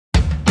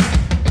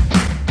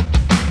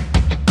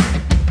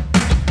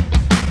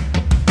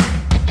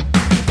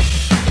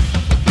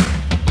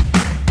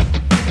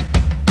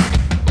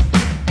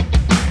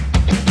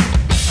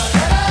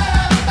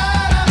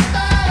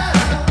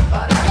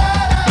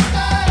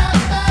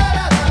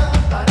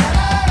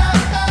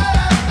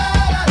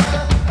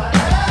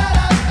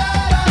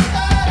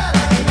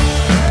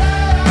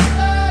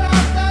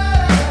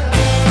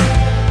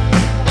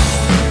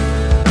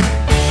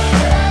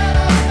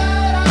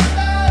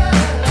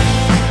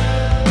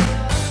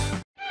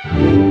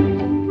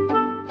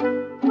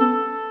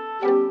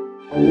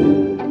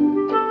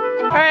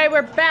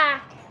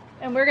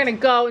And we're gonna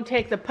go and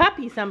take the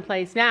puppy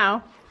someplace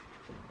now.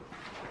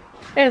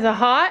 It's a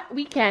hot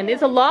weekend.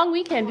 It's a long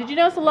weekend. Did you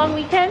know it's a long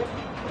weekend?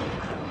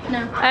 No.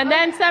 And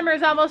then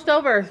summer's almost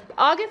over.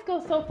 August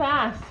goes so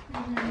fast.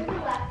 All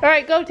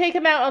right, go take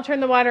him out. I'll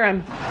turn the water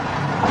on.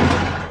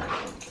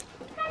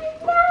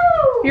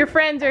 Your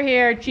friends are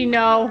here,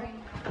 Gino.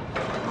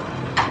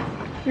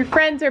 Your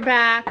friends are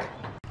back.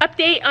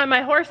 Update on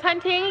my horse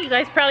hunting. You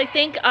guys probably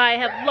think I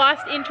have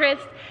lost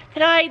interest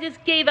and I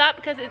just gave up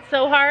because it's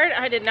so hard.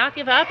 I did not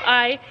give up.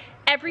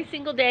 Every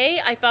single day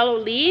I follow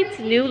leads,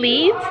 new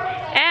leads,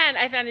 and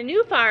I found a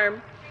new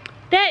farm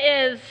that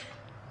is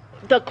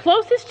the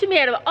closest to me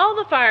out of all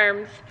the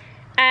farms,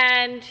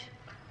 and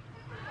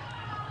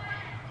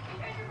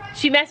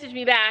she messaged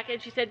me back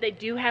and she said they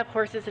do have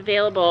horses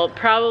available,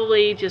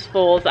 probably just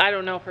foals, I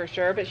don't know for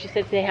sure, but she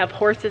said they have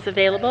horses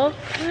available.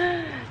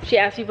 She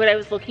asked me what I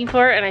was looking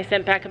for and I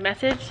sent back a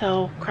message,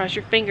 so cross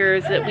your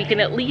fingers that we can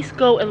at least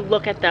go and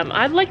look at them.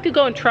 I'd like to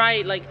go and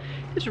try, like,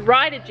 just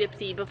ride a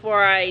gypsy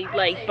before I,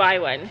 like, buy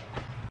one.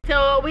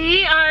 So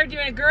we are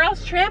doing a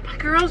girls trip,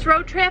 girls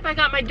road trip. I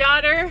got my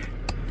daughter,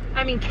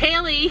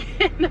 Kaylee,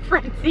 in the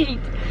front seat.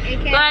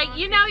 Like,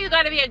 you know you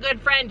gotta be a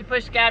good friend to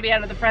push Gabby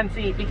out of the front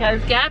seat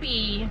because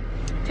Gabby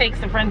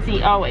takes the front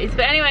seat always.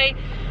 But anyway,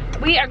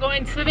 we are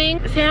going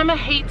swimming. Sam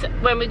hates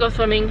when we go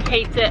swimming,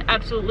 hates it,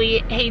 absolutely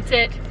hates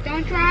it.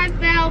 Don't drive,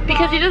 Belle.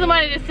 Because he doesn't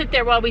want to just sit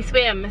there while we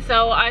swim.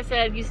 So I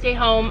said, you stay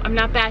home. I'm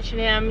not bashing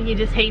him. He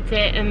just hates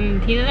it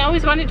and he doesn't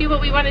always want to do what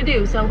we want to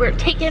do. So we're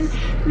taking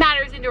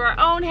matters into our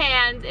own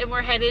hands and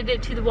we're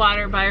headed to the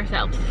water by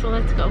ourselves. So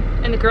let's go.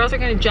 And the girls are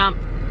going to jump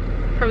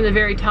from the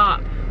very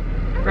top,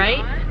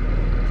 right?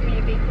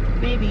 Maybe.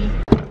 Maybe.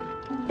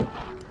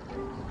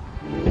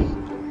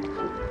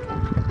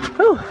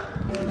 Whew.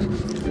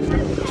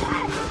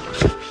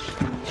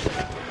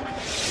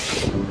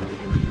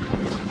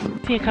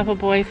 See a couple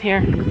boys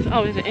here. It's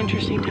always an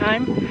interesting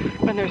time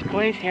when there's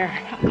boys here.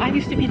 I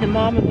used to be the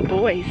mom of the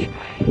boys.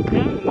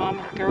 Now I'm the mom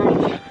of the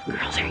girls.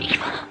 Girls are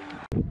evil.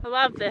 I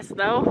love this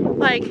though.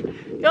 Like,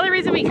 the only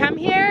reason we come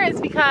here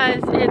is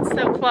because it's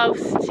so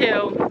close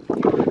to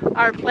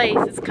our place.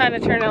 It's kind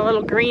of turning a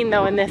little green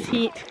though in this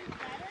heat.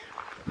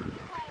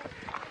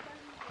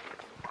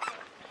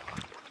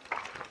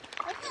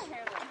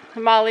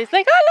 Molly's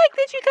like, I like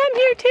that you come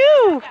here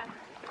too.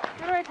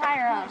 Where do I tie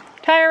her up?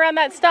 Tie her around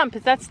that stump.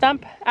 Is that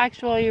stump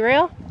actually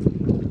real?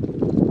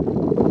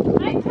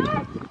 It's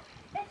not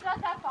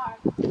that far.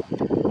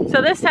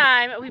 So this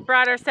time we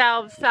brought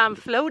ourselves some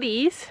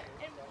floaties.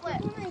 Yeah,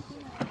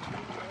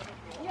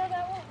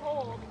 that won't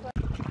hold. But...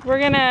 We're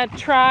gonna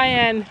try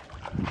and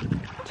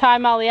tie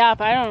Molly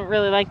up. I don't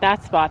really like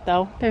that spot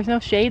though. There's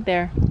no shade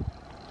there.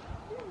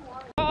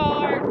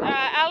 Oh, our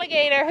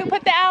alligator. Who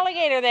put the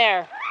alligator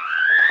there?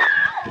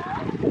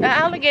 The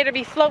alligator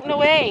be floating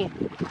away.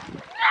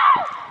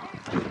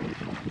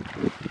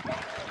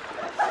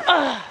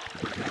 Ugh.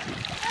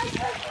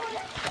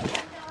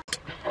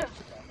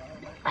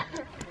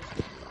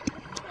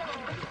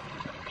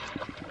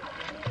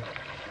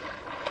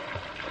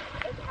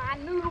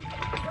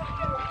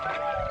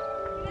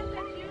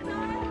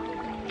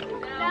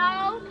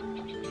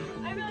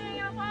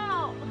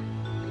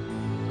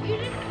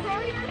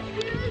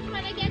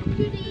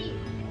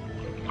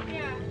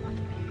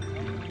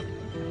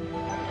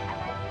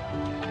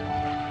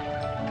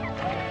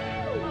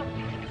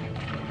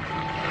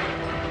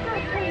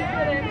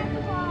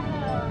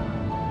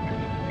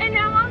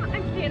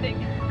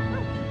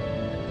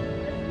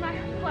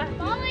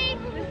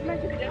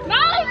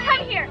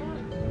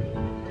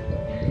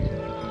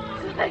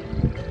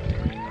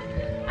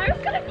 I was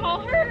gonna call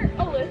her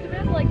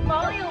Elizabeth, like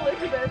Molly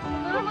Elizabeth, but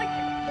then I'm like,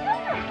 she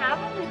doesn't have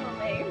a middle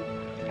name.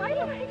 Why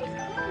do I just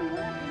call her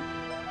Elizabeth?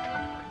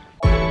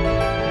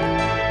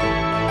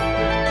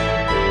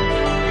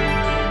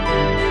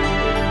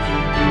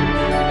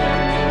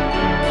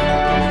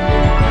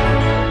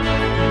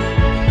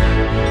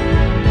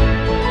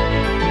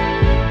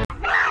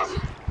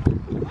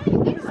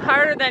 It's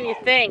harder than you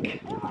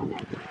think.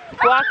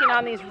 Walking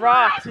on these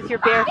rocks with your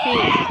bare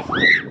feet.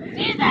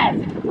 Jesus!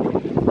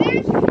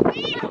 There's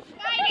fish!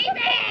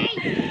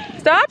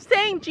 Stop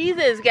saying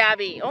Jesus,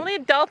 Gabby. Only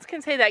adults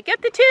can say that.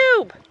 Get the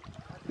tube.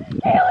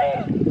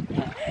 Kaylee!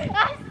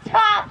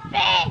 Stop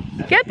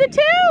fish! Get the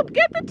tube.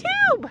 Get the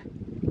tube.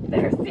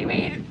 There's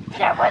seaweed.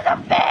 There was a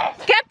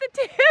fish! Get the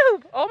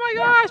tube. Oh my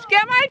gosh.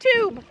 Get my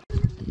tube.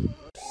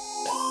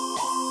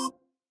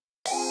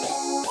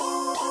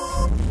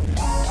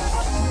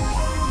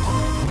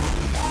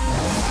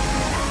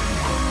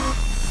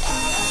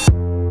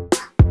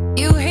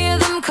 You hear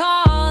them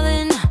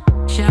calling,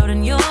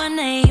 shouting your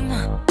name.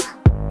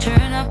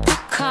 Turn up the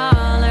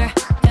collar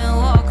and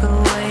walk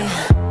away.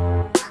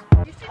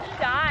 You should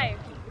dive.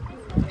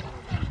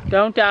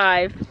 Don't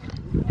dive.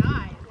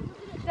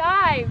 Dive.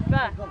 Dive.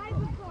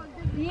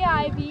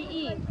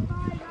 D-I-V-E.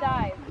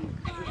 Dive.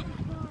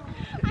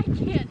 I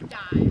can't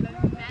dive.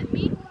 Have you met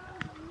me?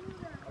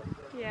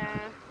 Yeah.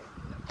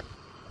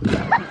 Did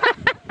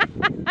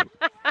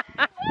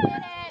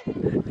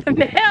it.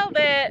 Nailed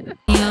it.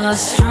 You're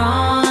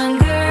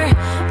stronger,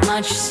 much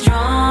much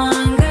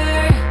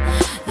stronger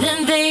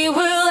than they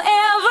will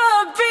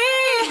ever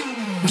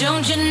be.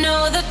 Don't you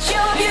know that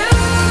you're beautiful,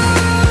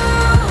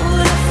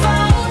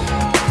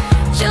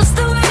 just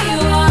the way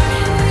you are,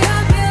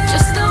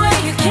 just the way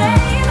you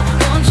came.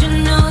 Don't you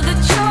know that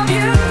you're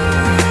beautiful,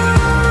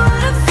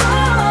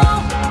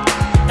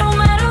 no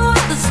matter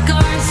what the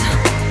scars,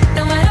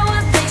 no matter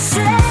what they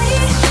say.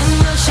 And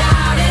we'll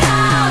shout it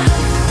out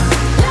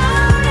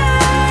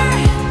louder,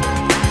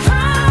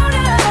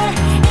 prouder.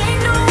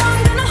 Ain't no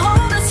one gonna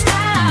hold us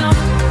down,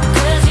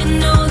 'cause you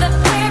know that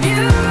we're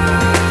beautiful,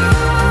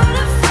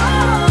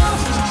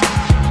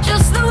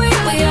 just the way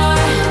we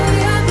are.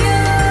 We're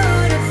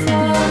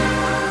beautiful.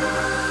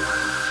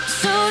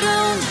 So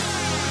don't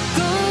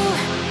go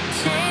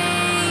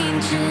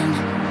changing.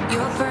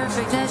 You're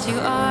perfect as you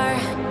are,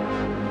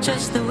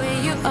 just the way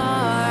you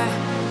are.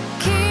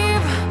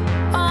 Keep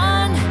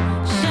on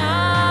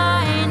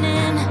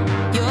shining.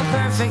 You're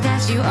perfect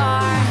as you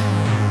are,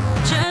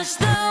 just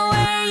the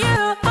way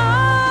you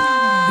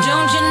are.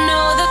 Don't you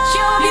know that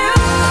you're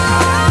beautiful,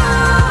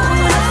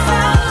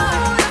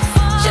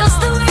 just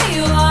the way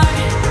you are,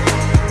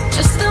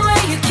 just the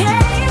way you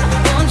came.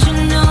 Don't you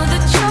know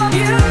that you're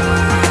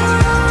beautiful,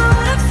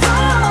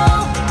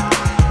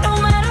 no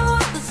matter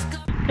what the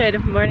sky.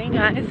 Good morning,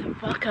 guys.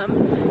 Welcome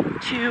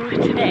to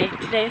today.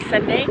 Today is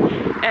Sunday,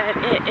 and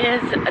it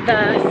is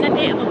the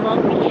Sunday of a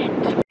long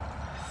weekend.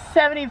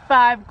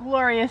 75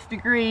 glorious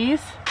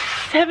degrees.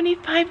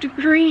 75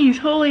 degrees,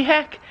 holy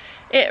heck.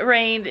 It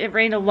rained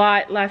a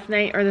lot last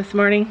night or this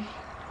morning.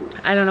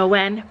 I don't know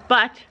when,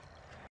 but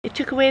it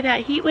took away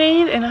that heat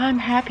wave and I'm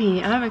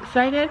happy. I'm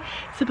excited.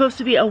 It's supposed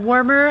to be a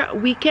warmer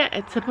weekend.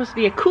 It's supposed to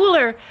be a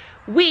cooler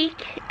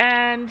week,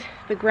 and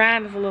the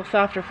ground is a little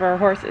softer for our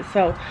horses,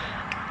 so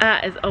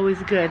that is always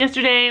good.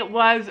 Yesterday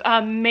was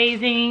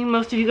amazing.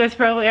 Most of you guys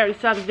probably already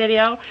saw the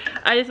video.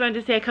 I just wanted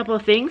to say a couple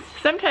of things.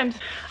 Sometimes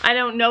I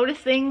don't notice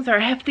things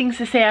or have things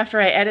to say after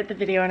I edit the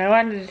video, and I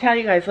wanted to tell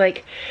you guys,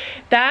 like,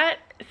 that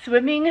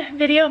swimming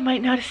video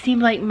might not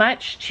seem like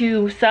much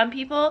to some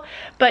people,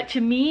 but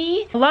to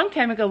me, a long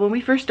time ago when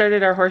we first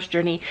started our horse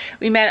journey,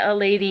 we met a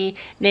lady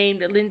named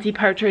Lindsay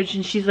Partridge,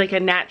 and she's like a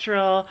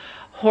natural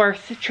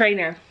horse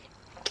trainer.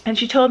 And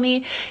she told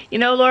me, you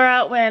know,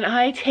 Laura, when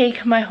I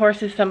take my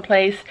horses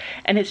someplace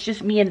and it's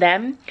just me and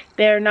them,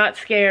 they're not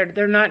scared.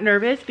 They're not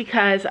nervous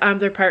because I'm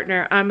their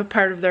partner. I'm a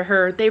part of their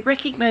herd. They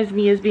recognize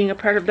me as being a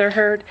part of their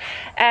herd.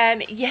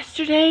 And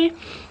yesterday,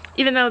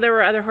 even though there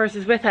were other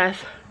horses with us,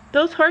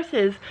 those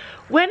horses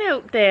went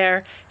out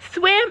there,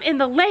 swam in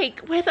the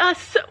lake with us.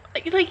 So,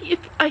 like, if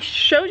I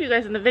showed you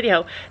guys in the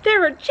video,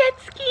 there were jet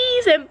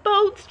skis and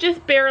boats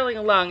just barreling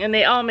along, and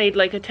they all made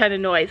like a ton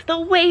of noise. The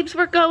waves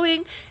were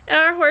going, and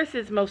our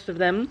horses, most of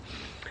them,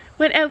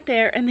 went out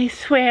there and they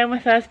swam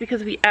with us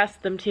because we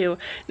asked them to.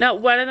 Not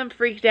one of them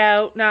freaked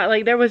out. Not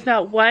like, there was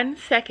not 1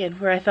 second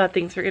where I thought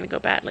things were gonna go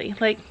badly.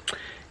 Like,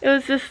 it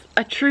was just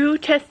a true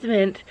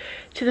testament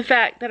to the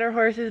fact that our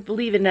horses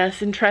believe in us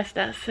and trust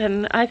us.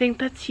 And I think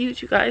that's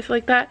huge, you guys.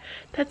 Like,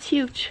 that's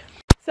huge.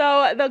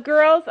 So the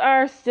girls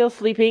are still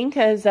sleeping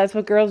because that's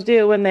what girls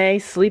do when they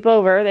sleep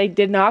over. They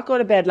did not go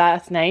to bed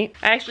last night.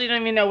 I actually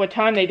don't even know what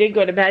time they did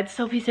go to bed.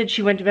 Sophie said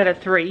she went to bed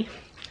at 3.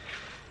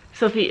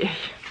 So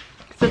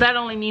that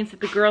only means that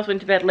the girls went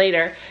to bed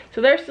later.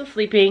 So they're still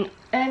sleeping,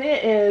 and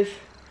it is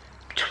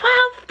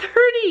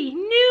 12:30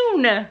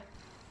 noon.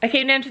 I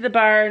came down to the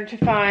barn to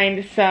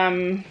find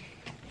some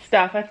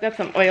stuff. I've got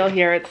some oil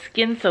here. Its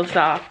skin's so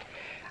soft.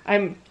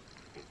 I'm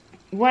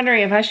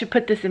wondering if I should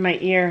put this in my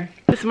ear.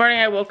 This morning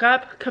I woke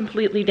up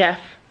completely deaf.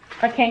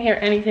 I can't hear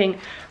anything.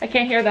 I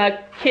can't hear the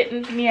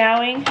kittens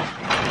meowing.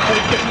 Are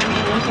the kittens in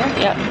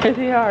here? Yep, here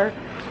they are.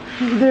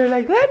 They're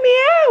like, let me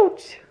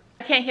out!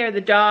 I can't hear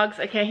the dogs.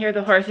 I can't hear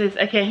the horses.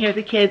 I can't hear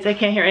the kids. I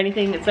can't hear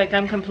anything. It's like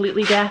I'm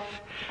completely deaf.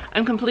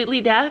 I'm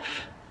completely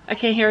deaf. I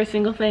can't hear a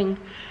single thing.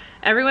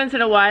 Every once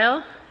in a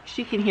while,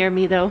 she can hear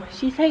me though.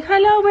 She's like,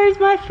 hello, where's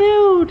my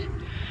food?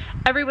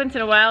 Every once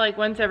in a while, like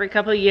once every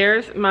couple of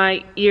years,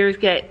 my ears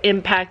get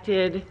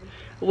impacted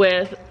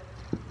with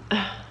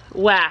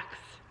wax.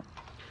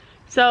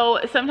 So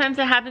sometimes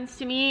it happens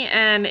to me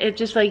and it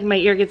just like my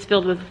ear gets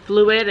filled with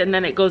fluid and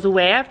then it goes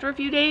away after a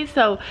few days.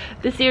 So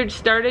this ear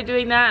started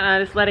doing that and I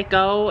just let it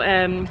go,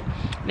 and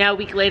now a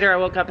week later I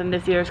woke up and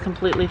this ear is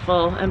completely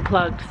full and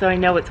plugged. So I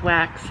know it's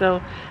wax.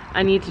 So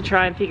I need to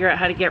try and figure out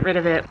how to get rid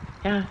of it.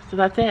 Yeah, so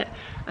that's it.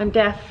 I'm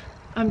deaf.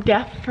 I'm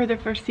deaf for the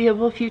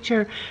foreseeable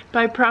future, but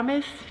I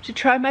promise to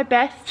try my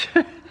best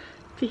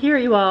to hear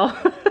you all,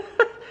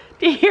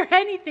 to hear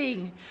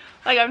anything.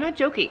 Like, I'm not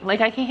joking.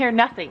 Like, I can hear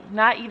nothing,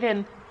 not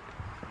even,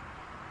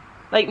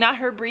 like, not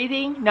her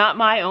breathing, not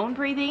my own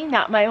breathing,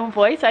 not my own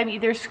voice. I'm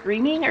either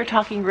screaming or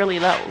talking really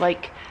low.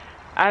 Like,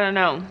 I don't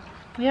know.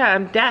 Yeah,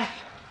 I'm deaf.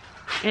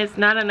 And it's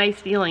not a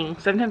nice feeling.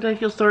 Sometimes I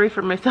feel sorry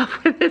for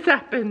myself when this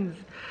happens.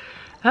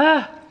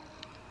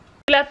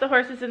 We left the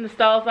horses in the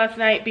stalls last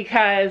night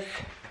because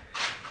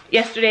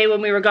yesterday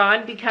when we were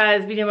gone,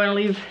 because we didn't want to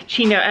leave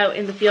Chino out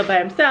in the field by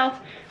himself.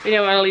 We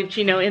didn't want to leave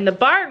Chino in the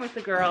barn with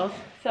the girls.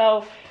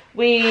 So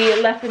we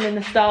left him in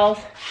the stalls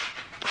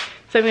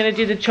So I'm gonna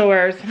do the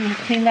chores. I'm gonna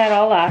clean that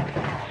all up.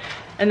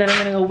 And then I'm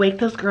gonna go wake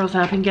those girls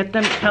up and get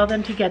them, tell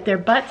them to get their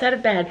butts out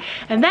of bed.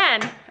 And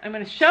then I'm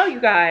gonna show you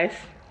guys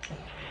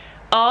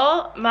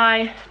all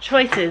my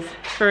choices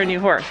for a new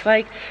horse.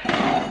 Like,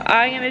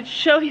 I'm gonna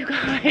show you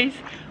guys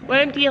what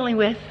I'm dealing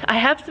with. I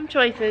have some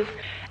choices.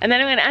 And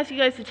then I'm gonna ask you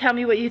guys to tell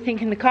me what you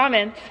think in the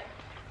comments.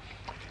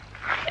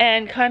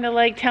 And kind of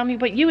like tell me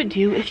what you would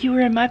do if you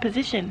were in my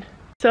position.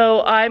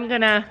 So I'm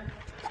gonna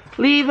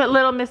leave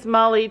little Miss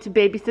Molly to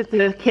babysit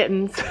the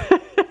kittens.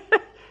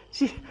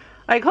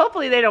 Like,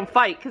 hopefully they don't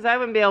fight, because I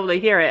wouldn't be able to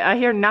hear it. I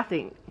hear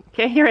nothing.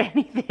 Can't hear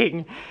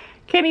anything.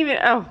 Can't even,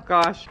 oh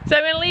gosh. So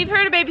I'm gonna leave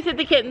her to babysit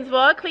the kittens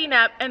while I clean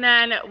up, and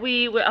then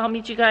I'll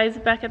meet you guys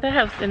back at the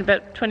house in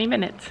about 20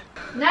 minutes.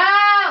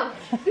 No!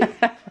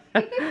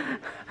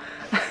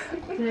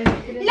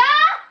 No!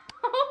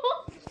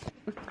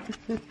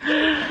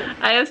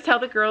 I always tell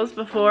the girls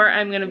before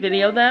I'm gonna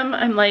video them,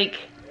 I'm like,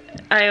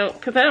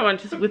 because I don't want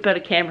to just whip out a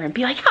camera and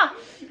be like, ha,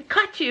 I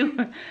caught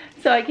you.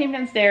 So I came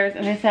downstairs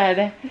and I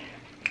said,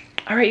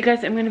 all right, you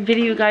guys, I'm gonna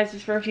video you guys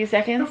just for a few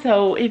seconds.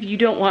 So if you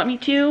don't want me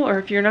to, or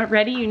if you're not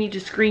ready, you need to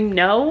scream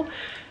no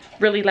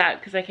really loud,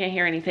 because I can't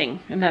hear anything.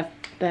 And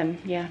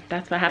yeah,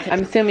 that's what happened.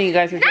 I'm assuming you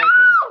guys are joking.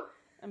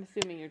 I'm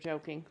assuming you're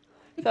joking.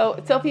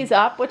 So Sophie's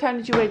up. What time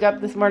did you wake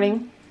up this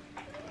morning?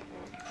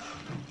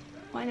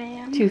 1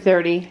 a.m.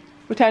 2:30.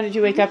 What time did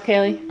you wake up,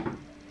 Kaylee?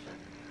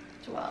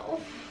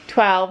 12.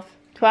 12.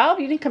 12?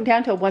 You didn't come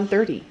down till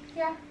 1:30.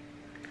 Yeah.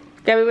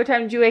 Gabby, what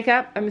time did you wake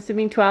up? I'm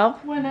assuming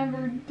 12?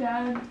 Whenever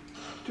Dad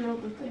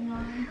drilled the thing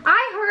on.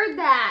 I heard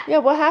that. Yeah,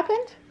 what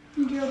happened?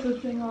 He drilled the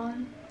thing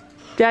on.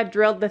 Dad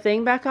drilled the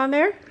thing back on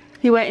there?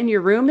 He went in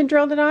your room and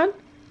drilled it on?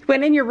 He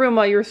went in your room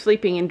while you were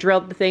sleeping and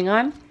drilled the thing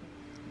on?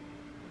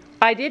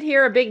 I did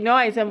hear a big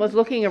noise and was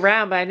looking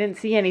around, but I didn't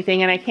see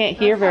anything, and I can't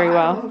hear very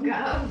well.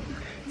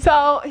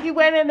 So he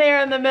went in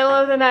there in the middle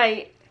of the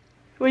night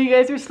when you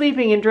guys were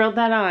sleeping and drilled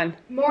that on.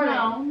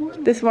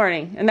 Morning. This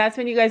morning. And that's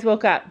when you guys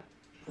woke up.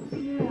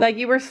 Yeah. Like,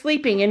 you were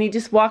sleeping and he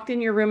just walked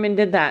in your room and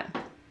did that.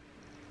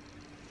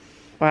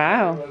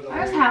 Wow.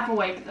 I was half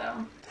awake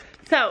though.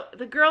 So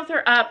the girls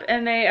are up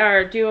and they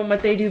are doing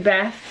what they do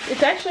best.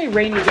 It's actually a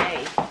rainy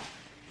day.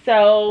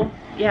 So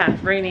yeah,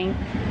 it's raining.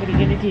 What are you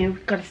gonna do?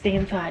 Gotta stay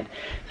inside.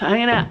 So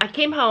I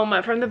came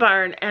home from the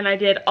barn and I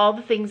did all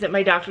the things that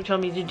my doctor told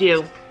me to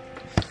do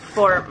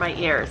for my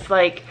ears.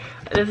 Like,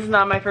 this is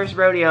not my first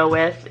rodeo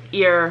with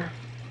ear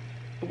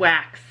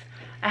wax.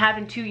 It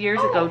happened 2 years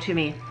ago to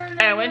me.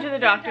 And I went to the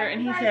doctor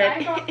and he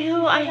said,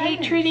 ew, I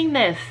hate treating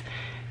this.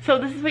 So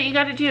this is what you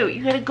gotta do.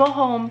 You gotta go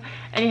home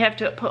and you have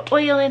to put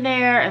oil in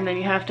there, and then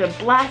you have to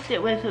blast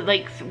it with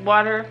like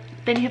water.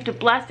 Then you have to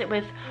blast it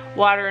with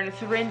water in a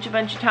syringe a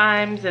bunch of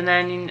times, and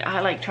then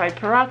I like tried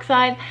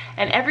peroxide,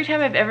 and every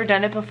time I've ever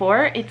done it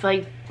before, it's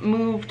like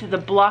moved the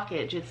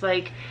blockage. It's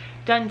like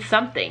done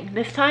something.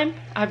 This time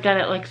I've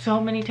done it like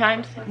so many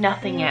times,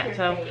 nothing yet.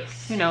 So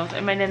who knows, I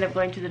might end up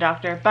going to the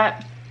doctor,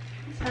 but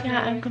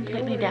yeah, I'm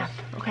completely deaf.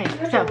 Okay,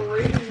 so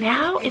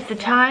now is the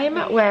time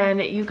when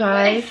you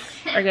guys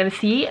are gonna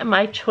see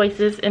my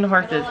choices in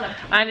horses.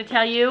 I'm gonna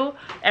tell you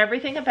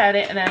everything about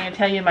it, and then I'm gonna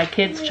tell you my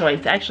kid's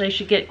choice. Actually, I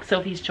should get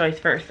Sophie's choice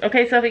first.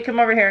 Okay, Sophie, come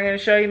over here. I'm gonna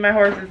show you my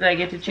horses that I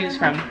get to choose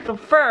from. So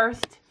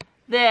first,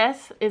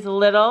 this is a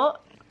little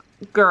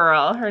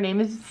girl. Her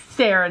name is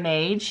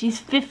Serenade. She's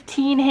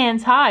 15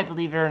 hands high,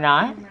 believe it or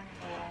not.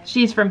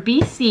 She's from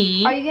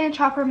BC. Are you gonna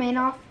chop her mane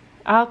off?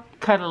 I'll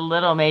cut a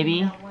little,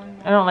 maybe.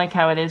 I don't like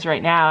how it is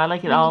right now. I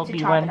like it all to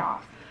be one.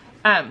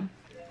 But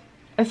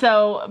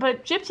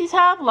gypsies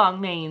have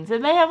long manes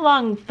and they have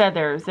long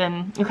feathers,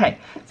 and okay.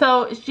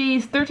 So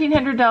she's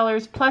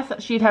 $1,300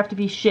 plus she'd have to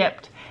be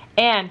shipped,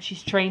 and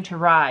she's trained to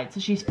ride. So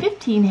she's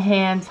 15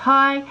 hands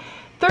high,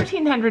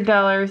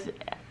 $1,300,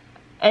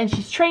 and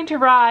she's trained to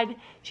ride.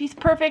 She's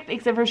perfect,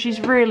 except for she's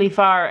really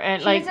far,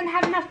 and she doesn't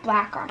have enough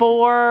black on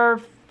her.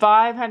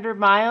 400-500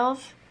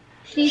 miles.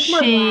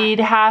 She'd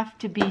have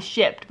to be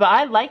shipped, but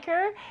I like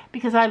her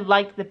because I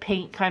like the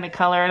paint kind of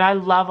color, and I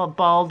love a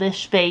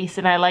baldish face,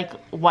 and I like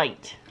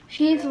white.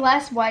 She needs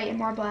less white and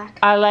more black.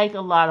 I like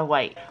a lot of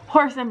white.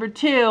 Horse number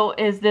 2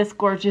 is this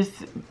gorgeous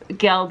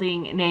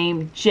gelding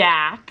named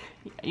Jack.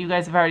 You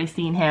guys have already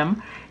seen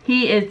him.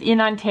 He is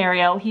in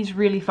Ontario. He's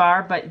really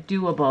far, but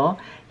doable.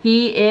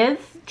 He is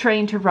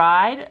trained to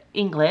ride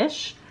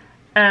English.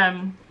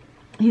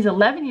 He's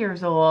 11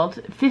 years old,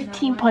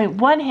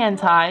 15.1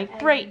 hands high,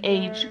 great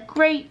age,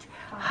 great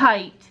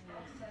height,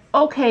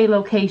 okay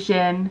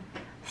location,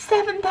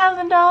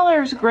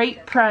 $7,000,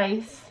 great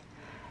price.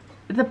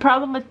 The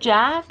problem with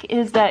Jack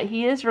is that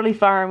he is really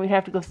far and we'd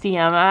have to go see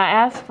him. I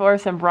asked for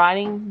some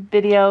riding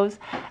videos,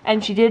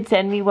 and she did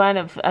send me one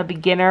of a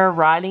beginner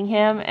riding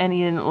him, and he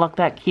didn't look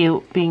that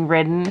cute being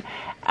ridden.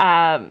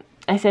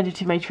 I sent it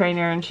to my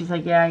trainer and she's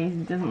like, yeah, he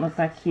doesn't look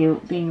that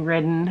cute being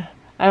ridden.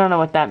 I don't know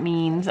what that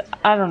means.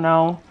 I don't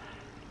know.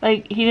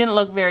 Like, he didn't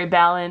look very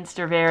balanced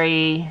or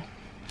very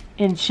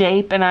in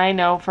shape. And I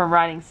know from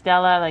riding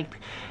Stella, like,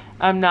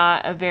 I'm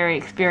not a very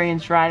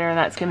experienced rider, and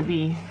that's going to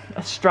be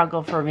a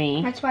struggle for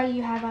me. That's why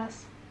you have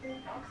us.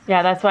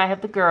 Yeah, that's why I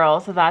have the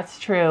girls, so that's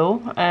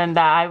true. And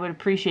I would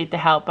appreciate the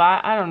help.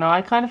 I don't know.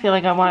 I kind of feel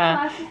like I want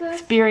an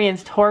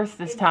experienced horse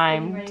this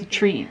time to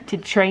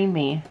train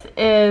me. This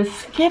is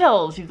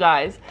Skittles, you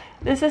guys.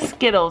 This is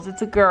Skittles.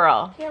 It's a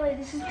girl. Kaylee,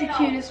 this is the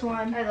cutest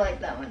one. I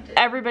like that one too.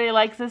 Everybody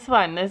likes this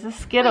one. This is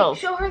Skittles.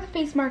 Wait, show her the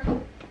face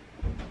marking.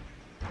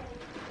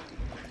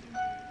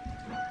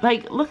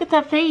 Like, look at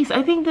that face.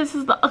 I think this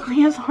is the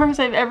ugliest horse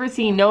I've ever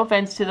seen. No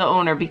offense to the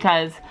owner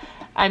because,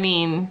 I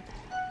mean,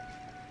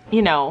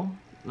 you know,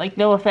 like,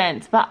 no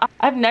offense. But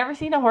I've never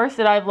seen a horse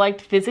that I've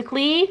liked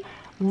physically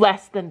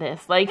less than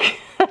this.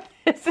 Like,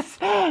 this is,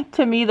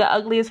 to me, the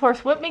ugliest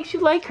horse. What makes you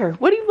like her?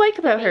 What do you like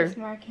about her? Face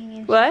marking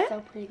and what? She's so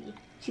pretty.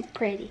 She's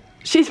pretty.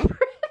 She's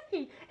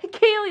pretty.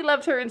 Kaylee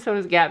loves her and so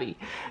does Gabby.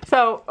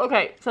 So,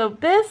 okay. So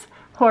this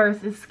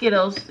horse is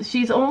Skittles.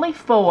 She's only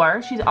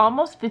 4. She's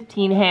almost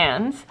 15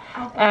 hands.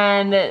 Okay.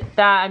 And that,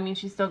 I mean,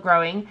 she's still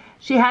growing.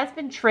 She has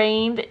been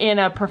trained in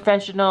a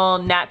professional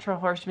natural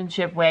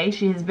horsemanship way.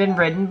 She has been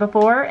ridden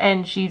before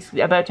and she's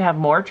about to have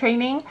more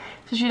training.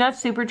 So she's not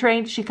super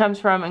trained. She comes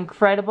from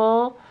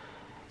incredible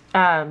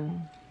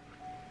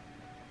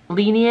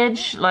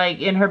lineage. Like,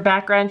 in her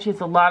background, she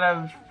has a lot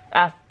of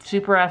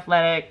super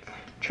athletic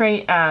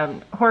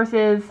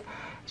horses.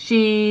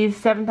 She's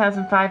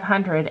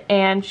 7,500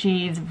 and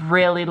she's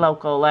really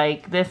local.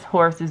 Like, this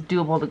horse is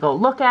doable to go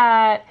look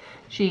at.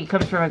 She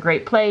comes from a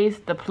great place.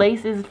 The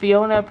place is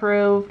Fiona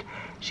approved.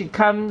 She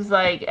comes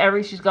like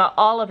she's got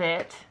all of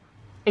it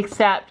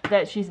except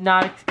that she's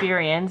not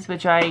experienced,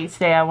 which I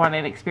say I want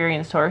an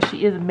experienced horse.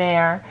 She is a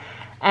mare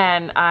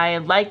and I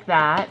like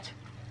that.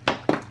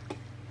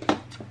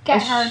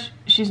 Get her.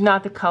 She's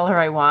not the color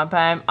I want,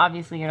 but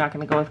obviously you're not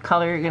going to go with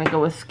color, you're going to go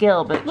with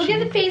skill. But look at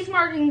the face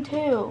marking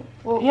too.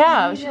 Well,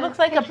 yeah, she looks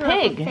like a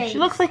pig. She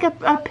looks like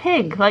a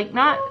pig. Like,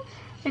 not,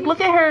 like,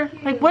 look at her.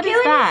 Like, what is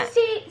that?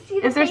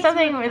 Is there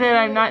something that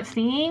I'm not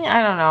seeing?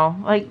 I don't know.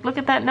 Like, look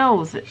at that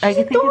nose. She's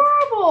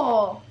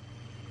adorable.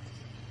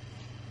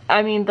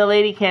 I mean, the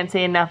lady can't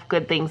say enough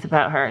good things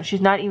about her.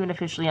 She's not even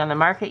officially on the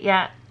market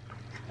yet.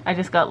 I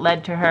just got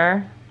led to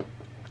her.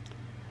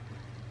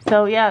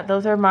 So yeah,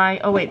 those are my,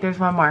 oh wait, there's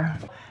one more.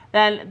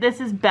 Then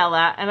this is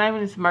Bella, and I'm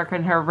just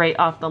marking her right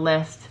off the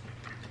list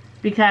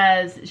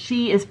because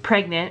she is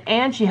pregnant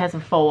and she has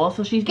a foal,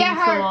 so she's being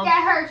sold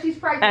get her, she's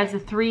pregnant. as a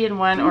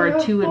 3-in-1 or a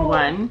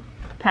 2-in-1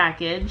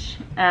 package.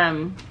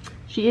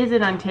 She is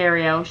in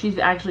Ontario. She's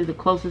actually the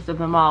closest of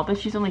them all, but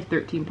she's only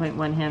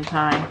 13.1 hands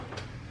high.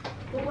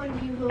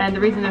 And the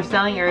reason they're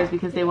selling her is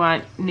because they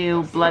want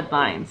new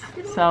bloodlines.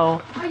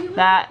 So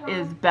that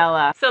is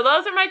Bella. So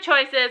those are my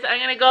choices. I'm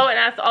gonna go and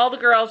ask all the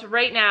girls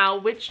right now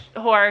which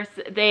horse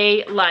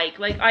they like.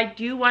 Like, I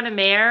do want a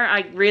mare.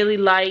 I really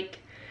like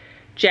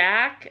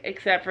Jack,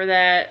 except for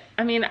that,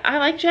 I mean, I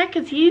like Jack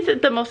because he's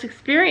the most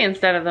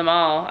experienced out of them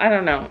all. I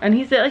don't know. And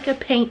he's like a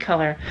paint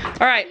color.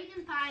 All right.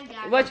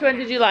 Which one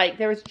did you like?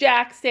 There was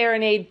Jack,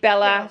 Serenade,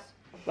 Bella.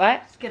 Skittles.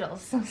 What?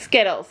 Skittles.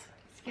 Skittles.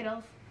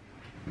 Skittles.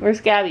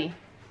 Where's Gabby?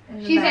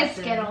 She says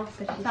Skittles.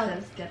 She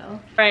says Skittles.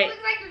 Right.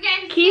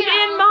 Keep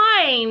in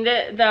mind,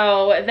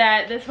 though,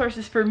 that this horse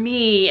is for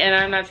me, and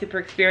I'm not super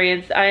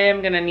experienced. I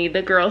am going to need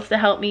the girls to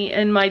help me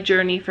in my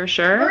journey for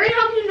sure. We're going to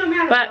help you no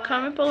matter what. But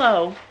comment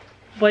below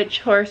which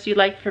horse you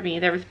like for me.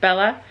 There was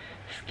Bella,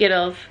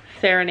 Skittles,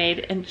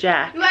 Serenade, and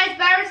Jack. You guys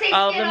better say Skittles.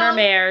 All of them are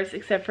mares,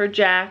 except for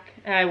Jack.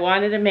 I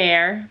wanted a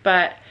mare,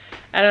 but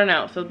I don't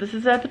know. So this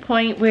is at the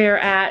point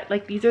where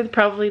like, these are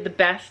probably the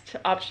best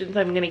options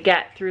I'm going to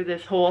get through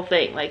this whole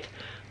thing. Like,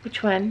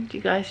 which one do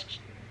you guys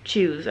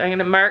choose? I think I'm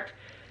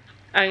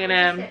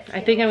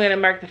gonna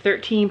mark the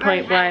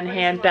 13.1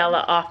 hand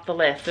Bella off the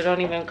list. So don't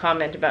even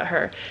comment about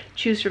her.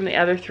 Choose from the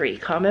other 3.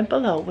 Comment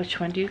below which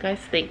one do you guys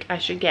think I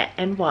should get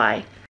and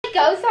why.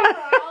 Go somewhere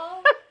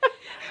else.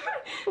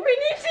 We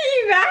need to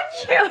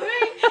evacuate.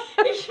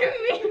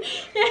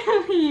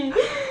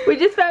 We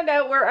just found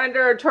out we're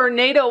under a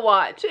tornado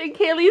watch and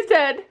Kaylee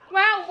said,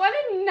 wow, what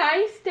a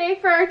nice day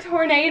for a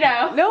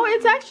tornado. No,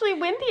 it's actually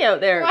windy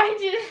out there. Why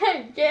did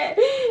I get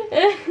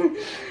an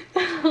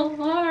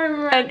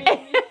alarm running?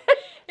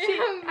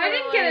 I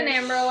didn't get an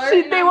Amber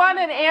Alert. They want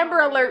an Amber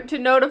Alert to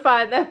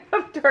notify them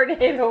of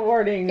tornado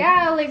warnings.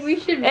 Yeah, like we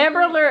should.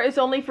 Amber Alert is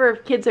only for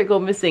kids that go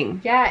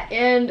missing. Yeah,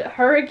 and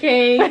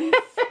hurricanes.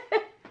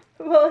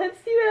 Well, let's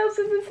see what else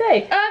does it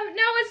say.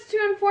 No, it's to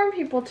inform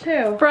people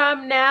too.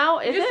 From now,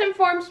 it just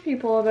informs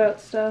people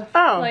about stuff.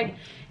 Oh. Like,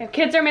 if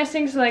kids are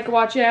missing, so like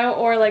watch out,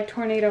 or like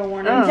tornado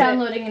warnings. Oh.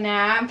 Downloading an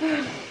app.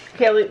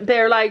 Okay,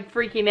 they're like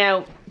freaking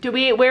out.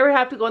 Where we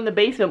have to go in the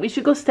basement? We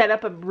should go set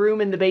up a room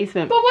in the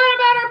basement. But what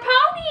about our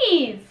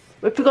ponies?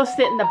 We have to go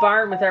sit in the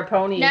barn with our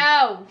ponies.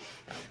 No.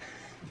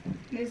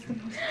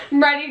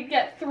 I'm ready to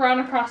get thrown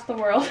across the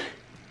world.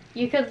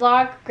 You could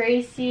lock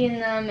Gracie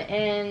and them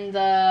in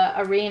the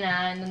arena,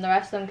 and then the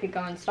rest of them could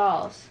go in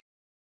stalls.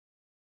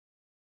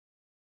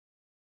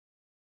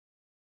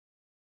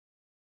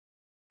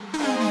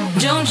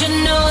 Don't you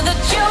know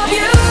that you're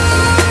beautiful?